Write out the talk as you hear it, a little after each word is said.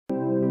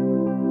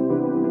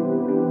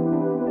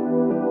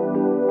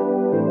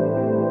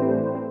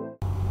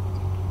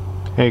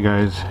Hey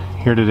guys,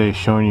 here today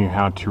showing you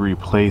how to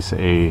replace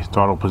a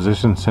throttle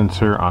position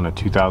sensor on a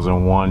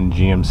 2001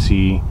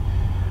 GMC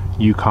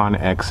Yukon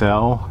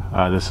XL.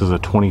 This is a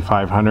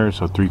 2500,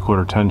 so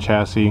 3/4 ton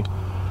chassis.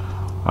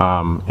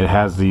 It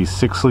has the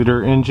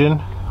 6-liter engine,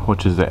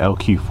 which is the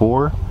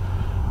LQ4.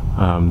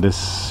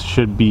 This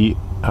should be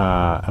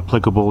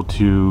applicable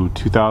to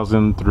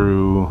 2000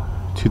 through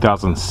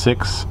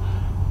 2006,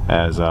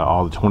 as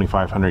all the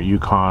 2500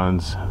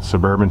 Yukons,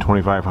 Suburban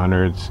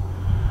 2500s,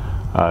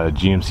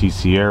 GMC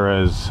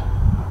Sierras,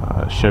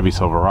 Chevy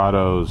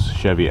Silverados,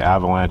 Chevy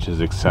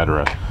Avalanches,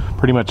 etc.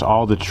 Pretty much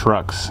all the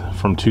trucks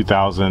from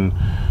 2000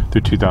 through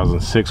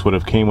 2006 would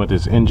have came with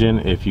this engine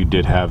if you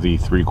did have the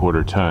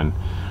 3/4 ton.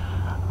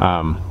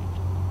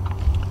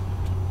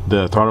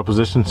 The throttle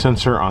position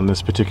sensor on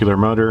this particular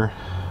motor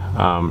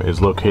is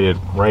located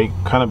right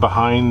kind of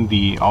behind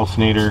the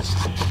alternator,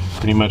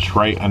 pretty much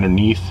right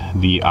underneath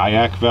the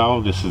IAC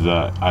valve. This is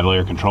the idle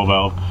air control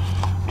valve.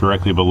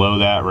 Directly below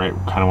that, right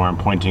kind of where I'm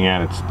pointing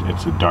at,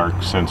 it's a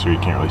dark sensor, you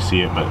can't really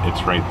see it, but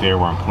it's right there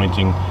where I'm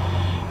pointing.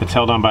 It's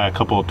held on by a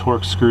couple of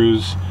Torx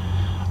screws.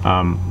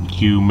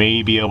 You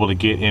may be able to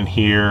get in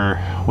here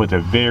with a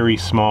very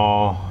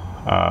small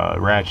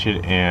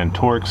ratchet and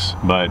Torx,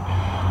 but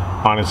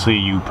honestly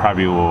you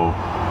probably will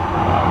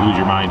lose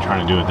your mind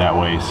trying to do it that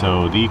way.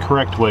 So the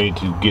correct way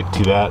to get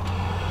to that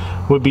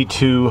would be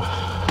to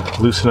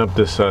loosen up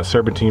this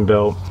serpentine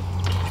belt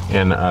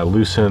and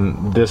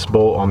loosen this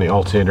bolt on the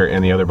alternator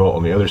and the other bolt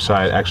on the other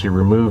side. Actually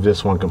remove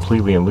this one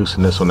completely and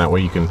loosen this one. That way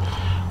you can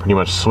pretty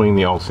much swing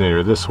the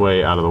alternator this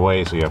way out of the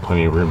way, so you have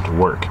plenty of room to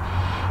work.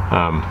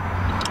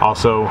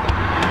 Also,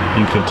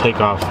 you can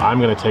take off, I'm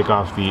going to take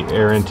off the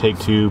air intake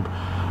tube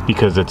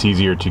because it's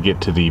easier to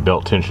get to the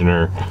belt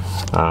tensioner.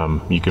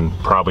 You can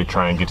probably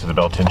try and get to the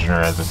belt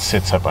tensioner as it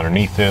sits up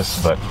underneath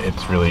this, but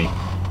it's really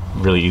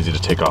easy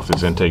to take off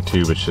this intake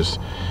tube. It's just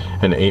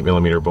an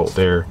 8mm bolt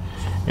there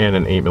and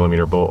an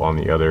 8mm bolt on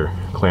the other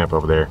clamp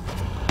over there.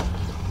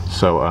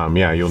 So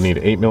yeah, you'll need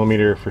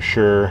 8mm for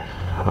sure.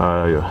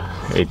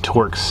 A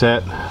Torx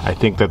set, I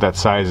think that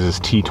size is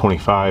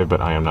T25,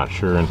 but I am not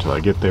sure until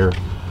I get there.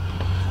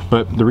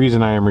 But the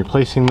reason I am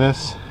replacing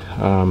this,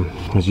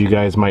 as you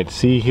guys might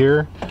see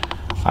here,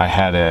 I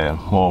had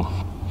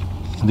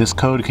this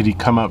code could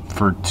come up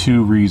for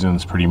two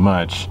reasons pretty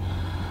much.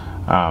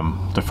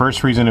 The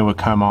first reason it would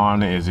come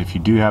on is if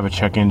you do have a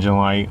check engine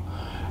light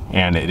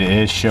and it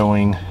is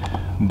showing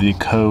the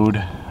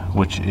code,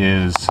 which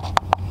is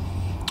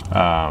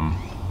let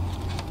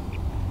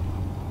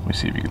me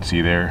see if you can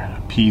see there,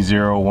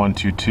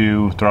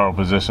 P0122 throttle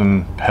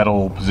position,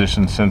 pedal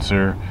position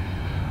sensor.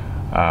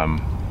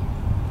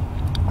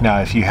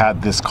 Now if you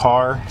had this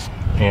car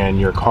and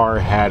your car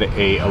had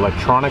a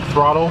electronic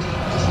throttle,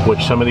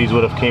 which some of these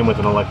would have came with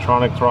an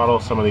electronic throttle,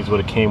 some of these would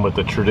have came with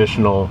the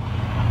traditional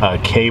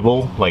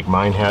cable like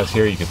mine has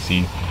here. You can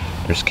see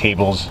there's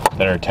cables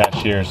that are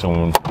attached here,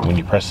 so when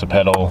you press the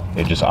pedal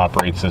it just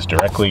operates this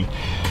directly.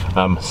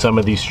 Some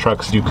of these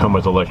trucks do come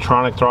with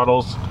electronic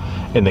throttles.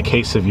 In the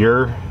case of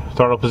your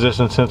throttle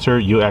position sensor,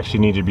 you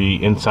actually need to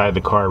be inside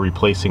the car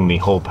replacing the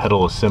whole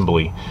pedal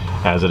assembly,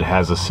 as it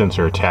has a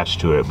sensor attached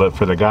to it. But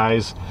for the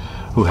guys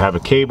who have a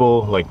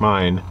cable like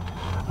mine,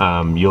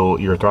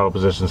 your throttle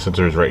position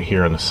sensor is right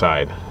here on the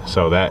side,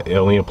 so that it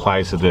only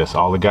applies to this.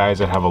 All the guys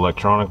that have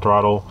electronic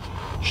throttle,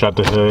 shut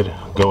the hood,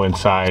 go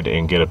inside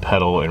and get a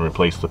pedal and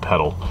replace the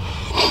pedal.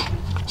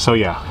 So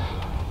yeah,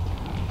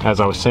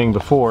 as I was saying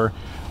before,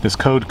 this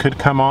code could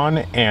come on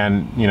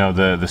and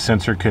the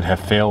sensor could have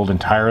failed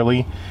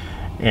entirely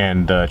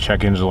and the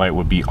check engine light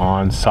would be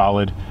on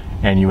solid,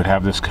 and you would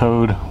have this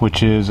code,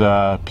 which is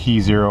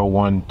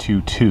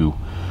P0122.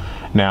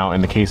 Now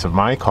in the case of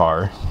my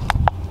car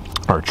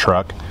or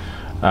truck,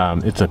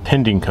 it's a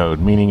pending code,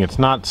 meaning it's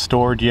not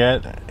stored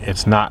yet,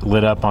 it's not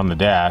lit up on the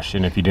dash,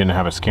 and if you didn't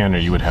have a scanner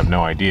you would have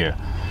no idea.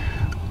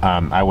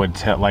 I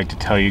would like to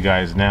tell you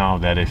guys now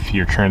that if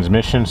your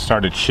transmission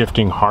started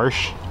shifting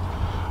harsh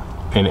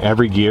in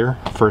every gear,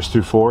 first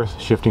through fourth,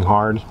 shifting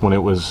hard when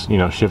it was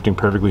shifting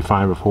perfectly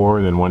fine before,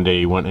 and then one day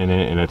you went in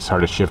it and it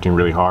started shifting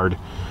really hard,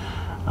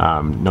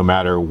 no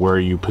matter where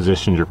you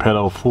positioned your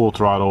pedal, full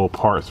throttle,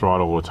 part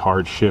throttle, it's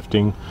hard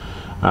shifting,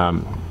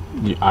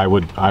 I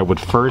would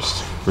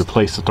first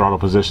replace the throttle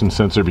position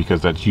sensor,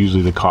 because that's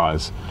usually the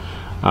cause.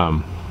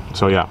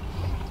 So yeah,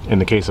 in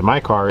the case of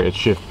my car,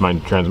 my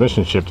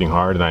transmission shifting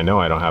hard, and I know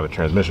I don't have a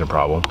transmission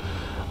problem,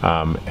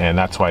 and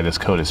that's why this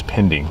code is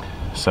pending.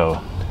 So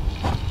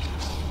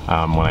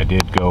when I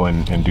did go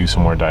and do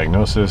some more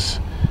diagnosis,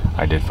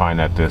 I did find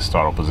that this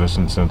throttle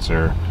position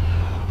sensor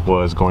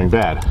was going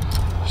bad.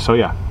 So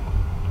yeah,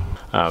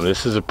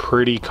 this is a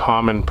pretty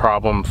common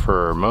problem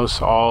for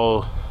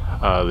all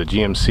the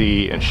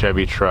GMC and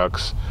Chevy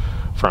trucks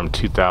from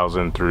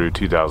 2000 through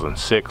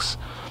 2006.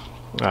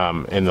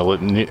 In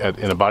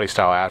the body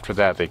style after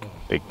that,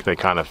 they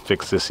kind of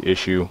fixed this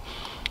issue,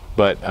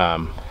 but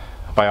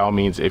by all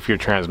means, if your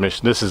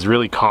transmission, this is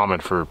really common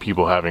for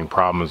people having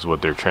problems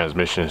with their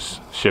transmissions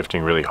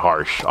shifting really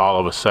harsh all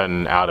of a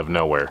sudden out of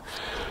nowhere.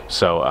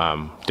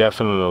 So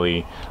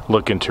definitely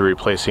look into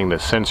replacing the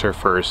sensor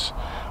first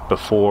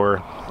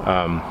before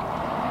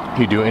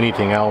you do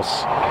anything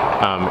else.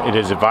 It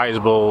is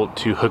advisable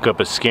to hook up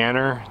a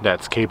scanner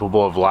that's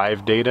capable of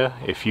live data.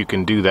 If you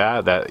can do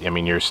that, I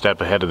mean, you're a step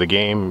ahead of the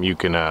game. You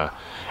can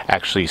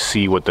actually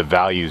see what the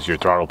values your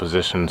throttle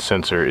position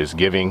sensor is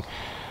giving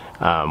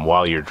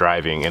while you're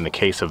driving. In the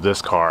case of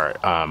this car,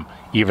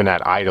 even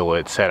at idle,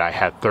 it said I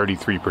had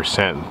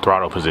 33%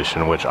 throttle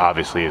position, which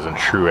obviously isn't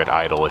true at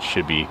idle. It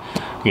should be,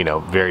 you know,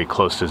 very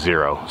close to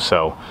zero.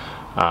 So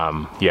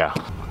yeah,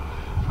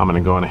 I'm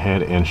gonna go on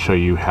ahead and show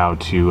you how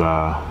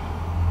to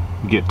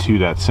get to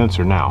that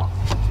sensor now.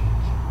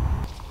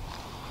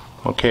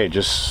 Okay,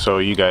 just so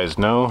you guys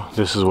know,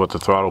 this is what the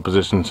throttle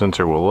position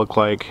sensor will look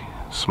like.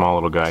 Small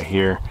little guy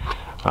here.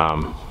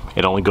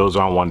 It only goes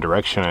on one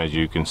direction. As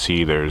you can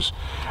see,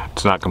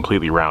 it's not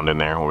completely round in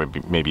there, or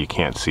maybe you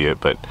can't see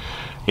it, but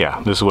yeah,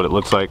 this is what it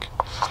looks like.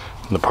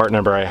 The part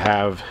number I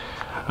have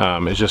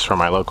is just from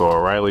my local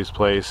O'Reilly's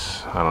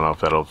place. I don't know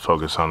if that'll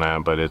focus on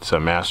that, but it's a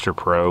Master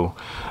Pro.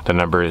 The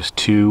number is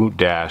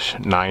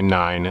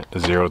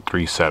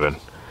 2-99037.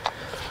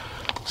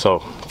 So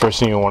first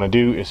thing you want to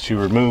do is to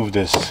remove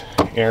this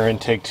air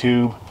intake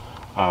tube.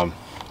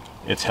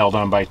 It's held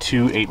on by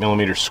two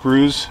 8mm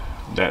screws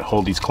that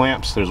hold these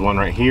clamps. There's one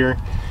right here,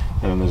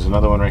 and then there's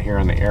another one right here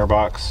on the air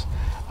box.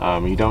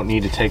 You don't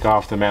need to take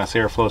off the mass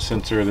airflow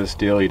sensor of this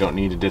deal. You don't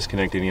need to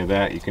disconnect any of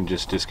that. You can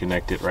just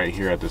disconnect it right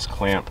here at this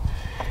clamp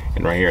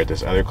and right here at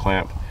this other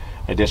clamp.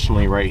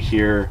 Additionally, right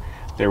here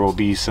there will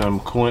be some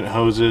coolant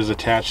hoses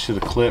attached to the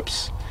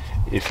clips.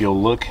 If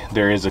you'll look,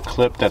 there is a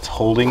clip that's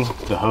holding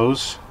the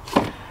hose.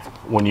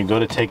 When you go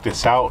to take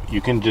this out,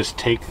 you can just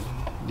take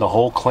the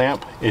whole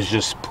clamp is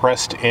just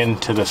pressed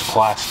into this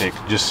plastic.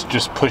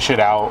 Just push it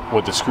out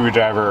with the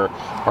screwdriver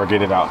or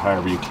get it out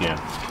however you can.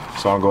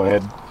 So I'll go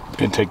ahead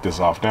and take this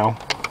off now.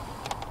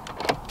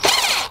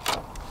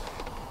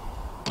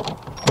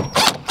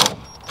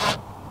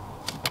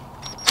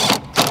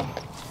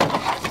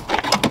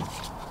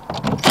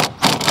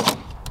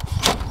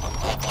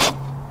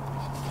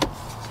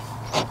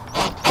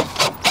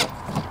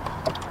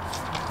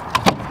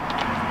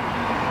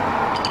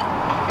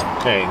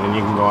 Okay, then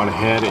you can go on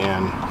ahead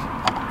and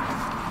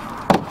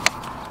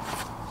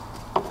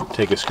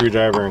take a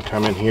screwdriver and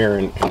come in here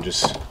and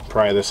just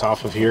pry this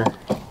off of here,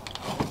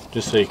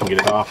 just so you can get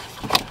it off.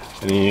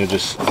 And then you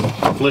just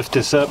lift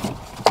this up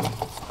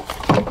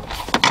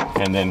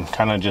and then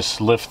kind of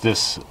just lift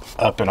this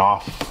up and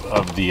off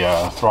of the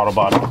throttle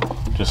body,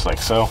 just like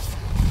so.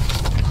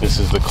 This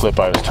is the clip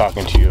I was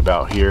talking to you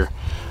about here.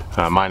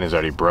 Mine is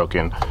already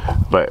broken,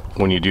 but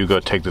when you do go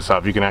take this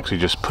off, you can actually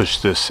just push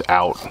this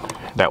out.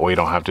 That way you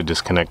don't have to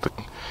disconnect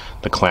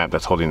the clamp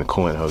that's holding the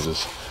coolant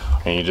hoses.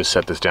 And you just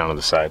set this down to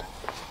the side.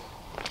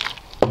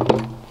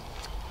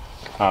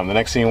 The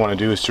next thing you want to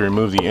do is to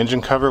remove the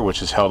engine cover,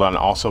 which is held on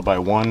also by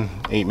one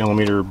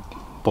 8mm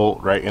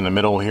bolt right in the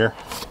middle here.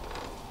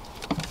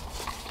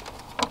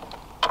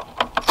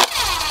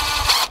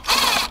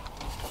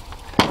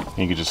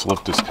 You can just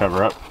lift this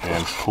cover up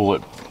and pull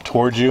it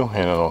towards you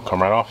and it'll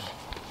come right off.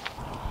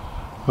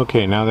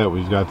 Okay, now that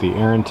we've got the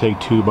air intake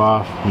tube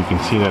off, you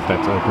can see that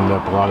that's opened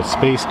up a lot of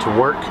space to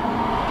work.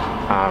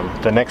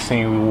 The next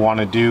thing we want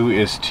to do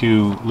is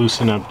to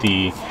loosen up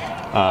the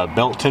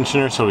belt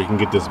tensioner so we can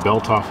get this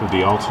belt off of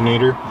the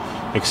alternator.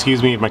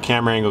 Excuse me if my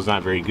camera angle is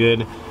not very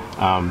good.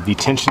 The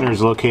tensioner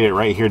is located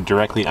right here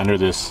directly under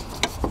this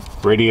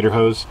radiator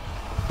hose,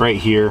 right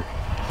here.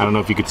 I don't know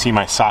if you could see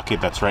my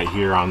socket that's right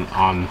here on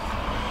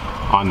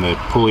the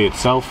pulley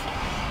itself.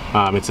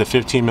 It's a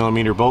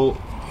 15mm bolt.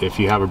 If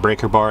you have a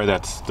breaker bar,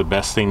 that's the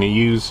best thing to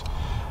use.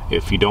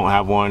 If you don't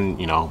have one,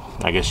 you know,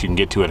 I guess you can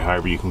get to it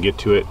however you can get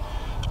to it.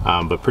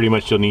 But pretty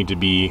much you'll need to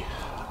be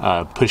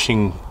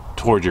pushing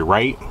towards your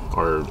right,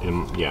 or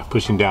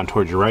pushing down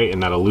towards your right,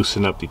 and that'll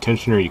loosen up the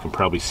tensioner. You can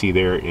probably see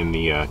there in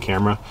the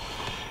camera.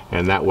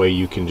 And that way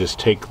you can just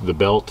take the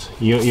belt.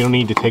 You don't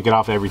need to take it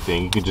off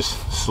everything. You can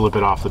just slip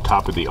it off the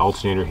top of the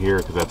alternator here,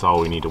 because that's all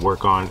we need to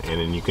work on,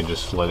 and then you can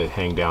just let it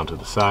hang down to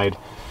the side.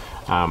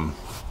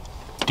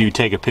 Do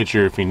take a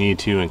picture if you need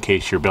to, in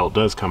case your belt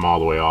does come all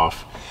the way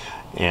off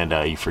and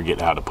you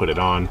forget how to put it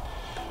on.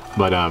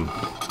 But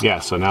yeah,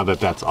 so now that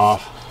that's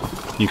off,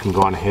 you can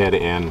go on ahead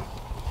and,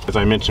 as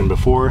I mentioned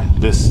before,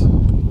 this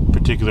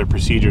particular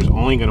procedure is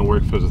only going to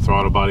work for the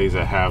throttle bodies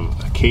that have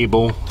a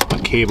cable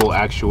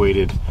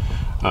actuated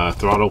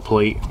throttle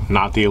plate,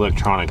 not the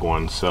electronic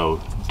one. So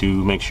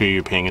do make sure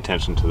you're paying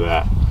attention to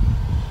that.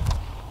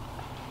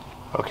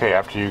 Okay,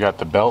 after you got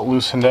the belt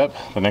loosened up,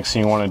 the next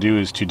thing you want to do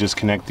is to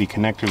disconnect the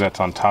connector that's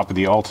on top of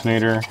the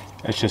alternator.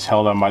 It's just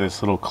held on by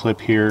this little clip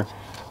here.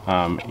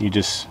 You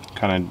just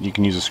you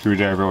can use a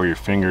screwdriver or your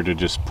finger to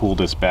just pull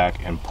this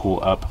back and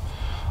pull up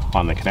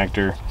on the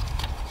connector.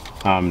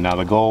 Now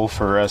the goal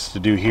for us to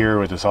do here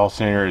with this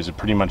alternator is to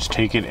pretty much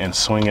take it and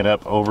swing it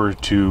up over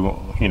to,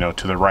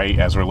 to the right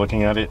as we're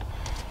looking at it.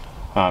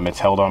 It's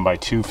held on by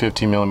two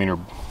 15mm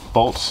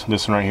bolts.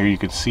 This one right here you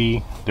could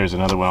see. There's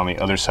another one on the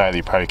other side that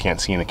you probably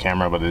can't see in the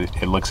camera, but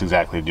it looks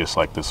exactly just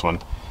like this one.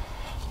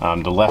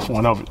 The left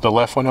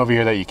one over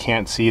here that you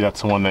can't see,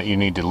 that's the one that you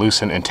need to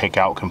loosen and take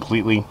out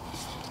completely.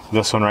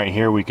 This one right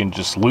here we can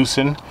just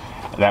loosen.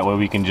 That way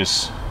we can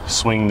just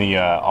swing the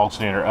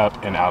alternator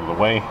up and out of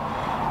the way,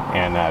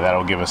 and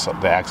that'll give us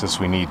the access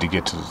we need to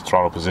get to the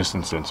throttle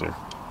position sensor.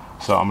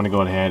 So I'm going to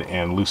go ahead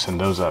and loosen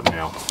those up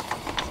now.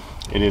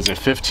 It is a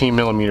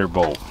 15mm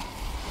bolt.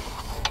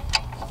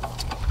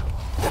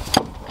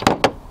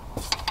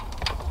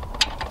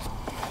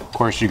 Of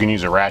course you can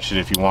use a ratchet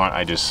if you want.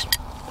 I just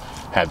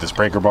had this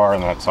breaker bar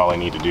and that's all I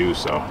need to do.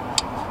 So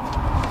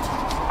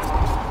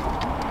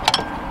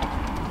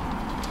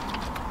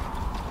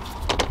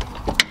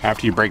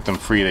after you break them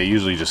free, they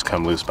usually just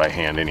come loose by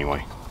hand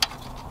anyway.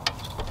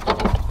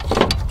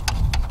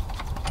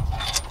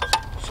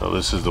 So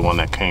this is the one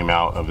that came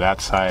out of that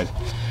side.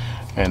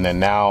 And then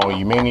now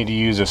you may need to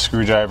use a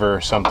screwdriver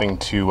or something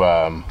to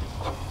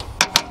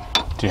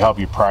help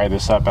you pry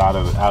this up out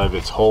of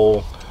its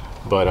hole.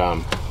 But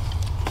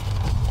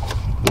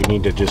we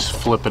need to just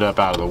flip it up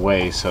out of the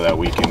way so that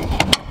we can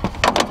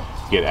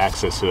get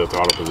access to the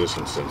throttle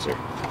position sensor.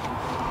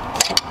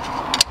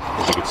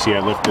 As you can see, I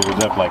lifted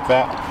it up like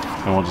that,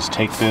 and we'll just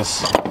take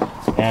this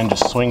and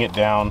just swing it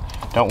down.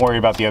 Don't worry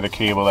about the other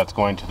cable that's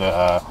going to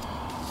the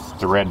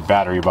red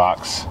battery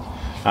box.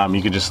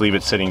 You can just leave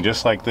it sitting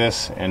just like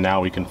this, and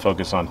now we can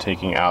focus on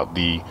taking out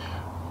the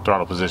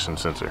throttle position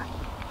sensor.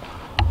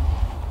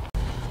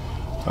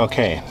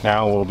 Okay,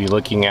 now we'll be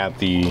looking at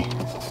this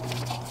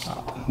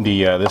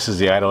is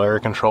the idle air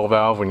control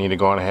valve. We need to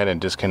go on ahead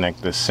and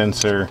disconnect this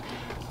sensor.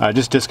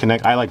 Just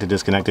disconnect. I like to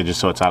disconnect it just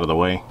so it's out of the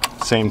way.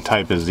 Same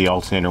type as the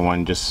alternator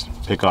one. Just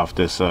pick off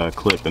this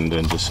clip and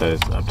then just set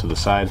it up to the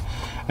side,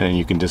 and then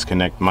you can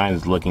disconnect. Mine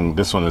is looking.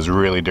 This one is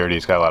really dirty.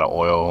 It's got a lot of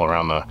oil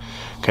around the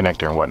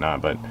connector and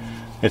whatnot, but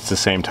it's the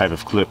same type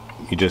of clip.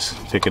 You just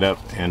pick it up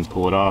and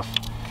pull it off,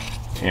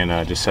 and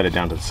just set it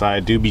down to the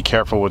side. Do be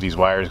careful with these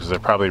wires because they're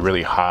probably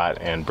really hot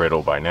and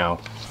brittle by now.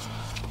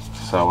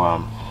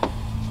 So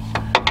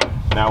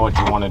now what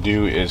you want to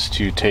do is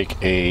to take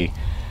a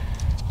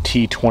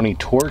T20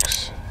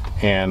 Torx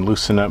and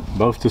loosen up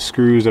both the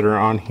screws that are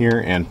on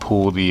here and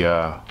pull the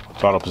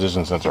throttle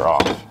position sensor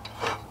off.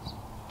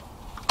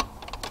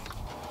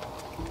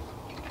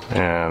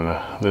 And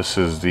this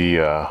is the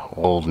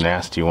old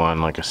nasty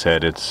one. Like I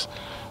said, it's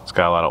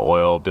got a lot of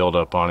oil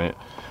buildup on it,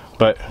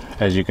 but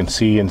as you can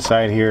see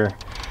inside here,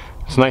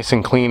 it's nice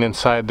and clean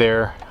inside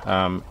there.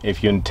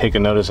 If you take a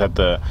notice at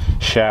the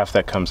shaft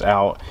that comes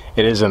out,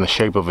 it is in the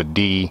shape of a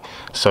D,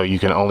 so you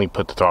can only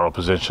put the throttle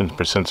position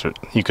sensor,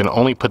 you can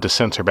only put the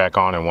sensor back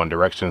on in one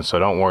direction, so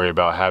don't worry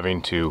about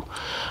having to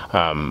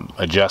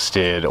adjust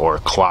it or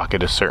clock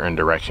it a certain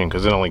direction,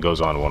 because it only goes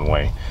on one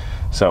way.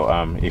 So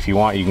if you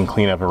want, you can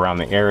clean up around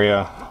the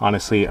area.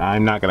 Honestly,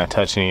 I'm not going to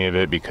touch any of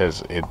it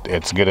because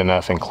it's good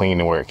enough and clean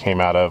to where it came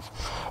out of.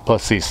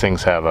 Plus these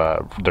things have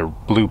the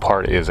blue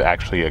part is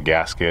actually a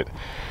gasket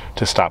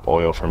to stop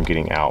oil from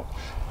getting out.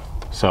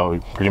 So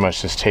pretty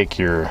much just take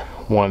your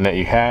one that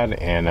you had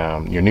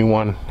and your new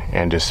one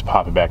and just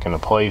pop it back into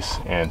place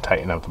and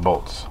tighten up the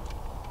bolts.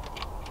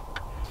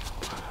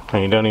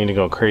 And you don't need to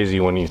go crazy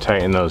when you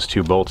tighten those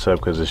two bolts up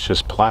because it's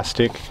just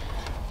plastic.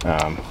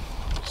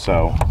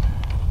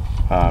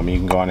 You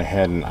can go on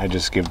ahead and I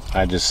just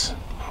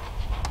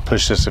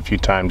push this a few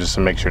times just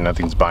to make sure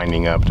nothing's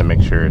binding up, to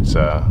make sure it's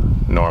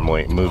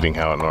normally moving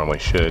how it normally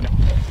should. You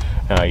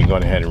can go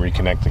ahead and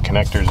reconnect the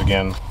connectors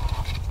again.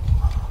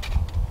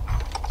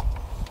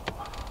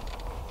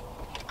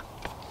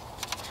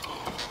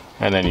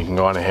 And then you can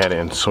go on ahead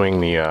and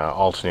swing the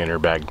alternator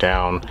back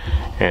down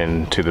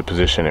and to the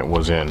position it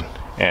was in,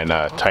 and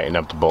tighten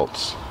up the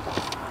bolts.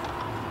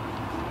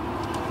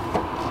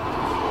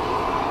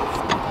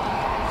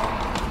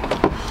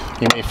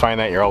 You may find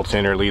that your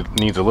alternator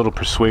needs a little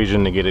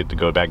persuasion to get it to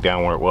go back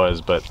down where it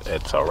was, but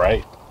it's all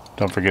right.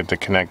 Don't forget to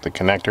connect the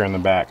connector in the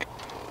back.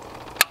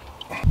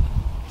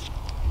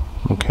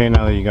 Okay,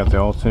 now that you got the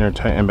alternator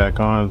tightened back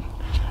on,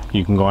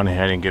 you can go on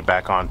ahead and get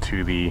back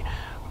onto the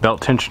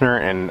belt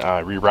tensioner and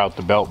reroute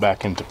the belt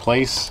back into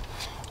place.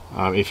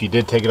 If you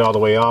did take it all the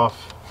way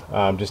off,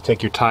 just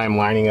take your time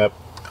lining up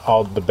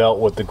all the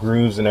belt with the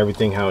grooves and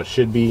everything how it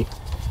should be.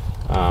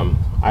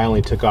 I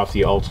only took off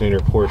the alternator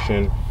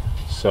portion,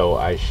 so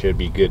I should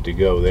be good to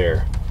go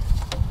there.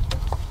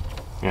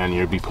 And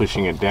you'll be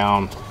pushing it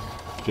down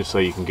just so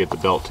you can get the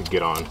belt to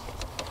get on.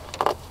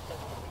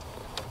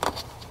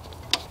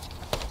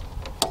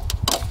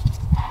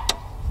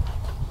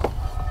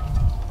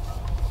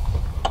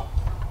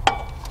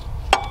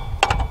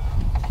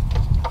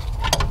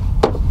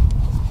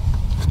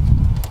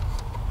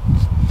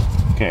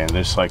 Okay, and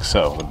just like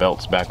so, the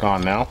belt's back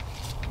on now.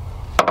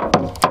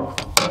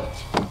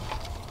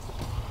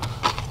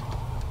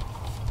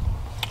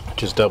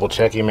 Just double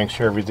checking, make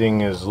sure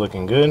everything is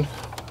looking good.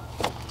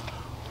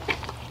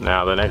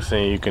 Now the next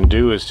thing you can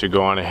do is to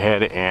go on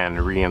ahead and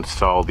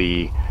reinstall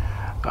the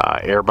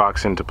air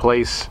box into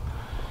place.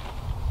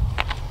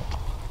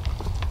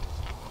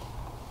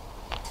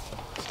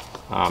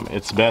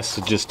 It's best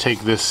to just take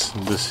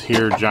this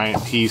here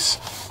giant piece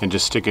and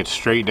just stick it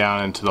straight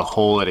down into the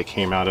hole that it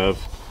came out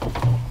of.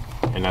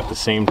 And at the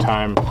same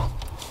time,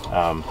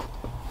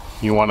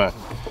 you want to,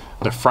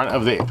 the front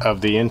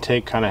of the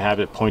intake, kind of have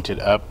it pointed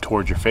up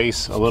towards your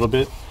face a little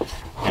bit,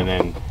 and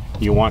then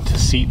you want to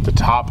seat the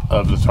top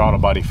of the throttle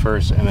body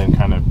first, and then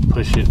kind of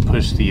push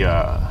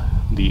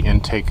the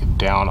intake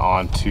down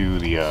onto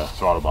the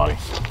throttle body.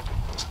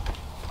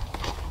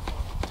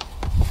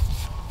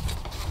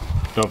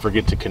 Don't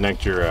forget to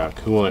connect your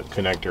coolant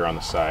connector on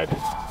the side.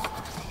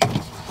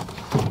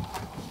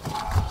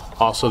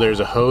 Also, there's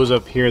a hose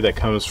up here that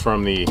comes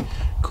from the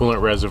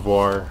coolant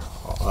reservoir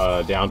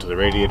down to the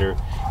radiator.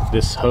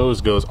 This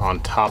hose goes on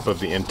top of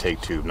the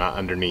intake tube, not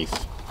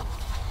underneath.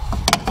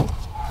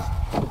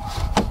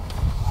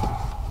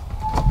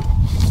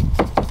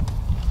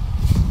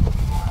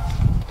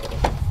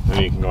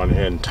 Then you can go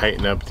ahead and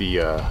tighten up the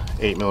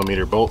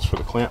 8mm bolts for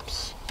the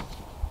clamps.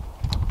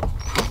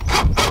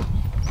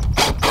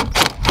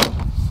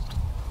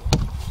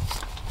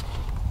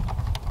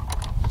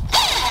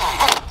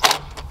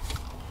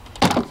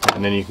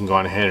 And then you can go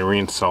on ahead and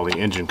reinstall the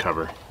engine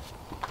cover.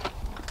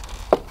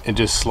 It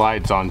just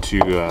slides onto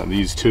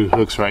these two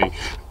hooks right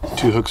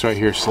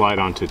here. Slide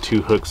onto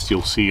two hooks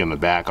you'll see in the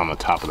back on the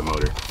top of the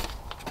motor.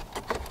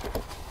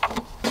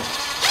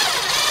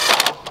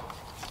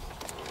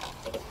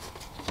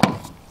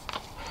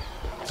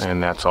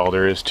 And that's all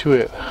there is to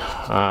it.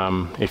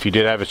 If you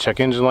did have a check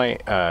engine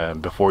light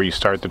before you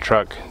start the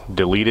truck,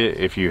 delete it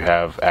if you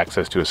have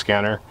access to a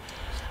scanner,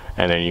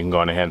 and then you can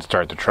go on ahead and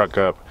start the truck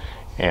up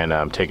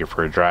and take it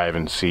for a drive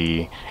and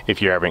see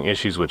if you're having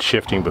issues with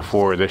shifting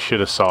before. This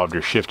should have solved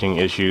your shifting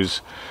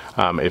issues.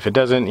 If it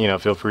doesn't, you know,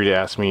 feel free to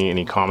ask me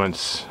any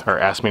comments, or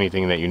ask me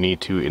anything that you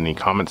need to in the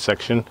comments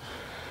section.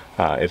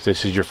 If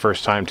this is your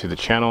first time to the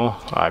channel,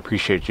 I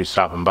appreciate you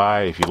stopping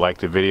by. If you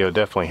liked the video,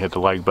 definitely hit the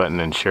like button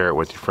and share it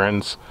with your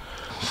friends.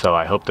 So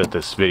I hope that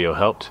this video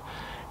helped,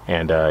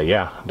 and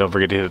yeah, don't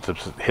forget to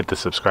hit the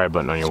subscribe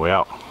button on your way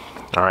out.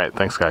 All right,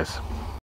 thanks guys.